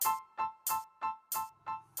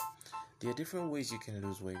There are different ways you can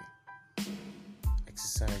lose weight.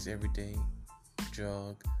 Exercise every day,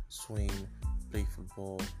 jog, swim, play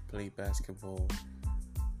football, play basketball.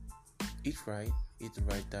 Eat the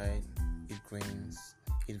right diet, eat grains,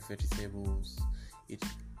 eat vegetables,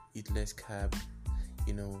 eat less carb,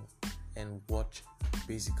 and watch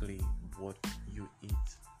basically what you eat.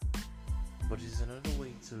 But there's another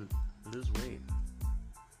way to lose weight.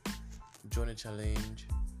 Join a challenge,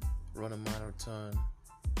 run a marathon,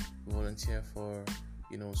 volunteer for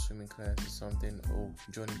swimming class or something, or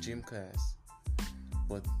join a gym class.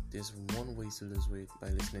 But there's one way to lose weight: by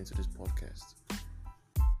listening to this podcast.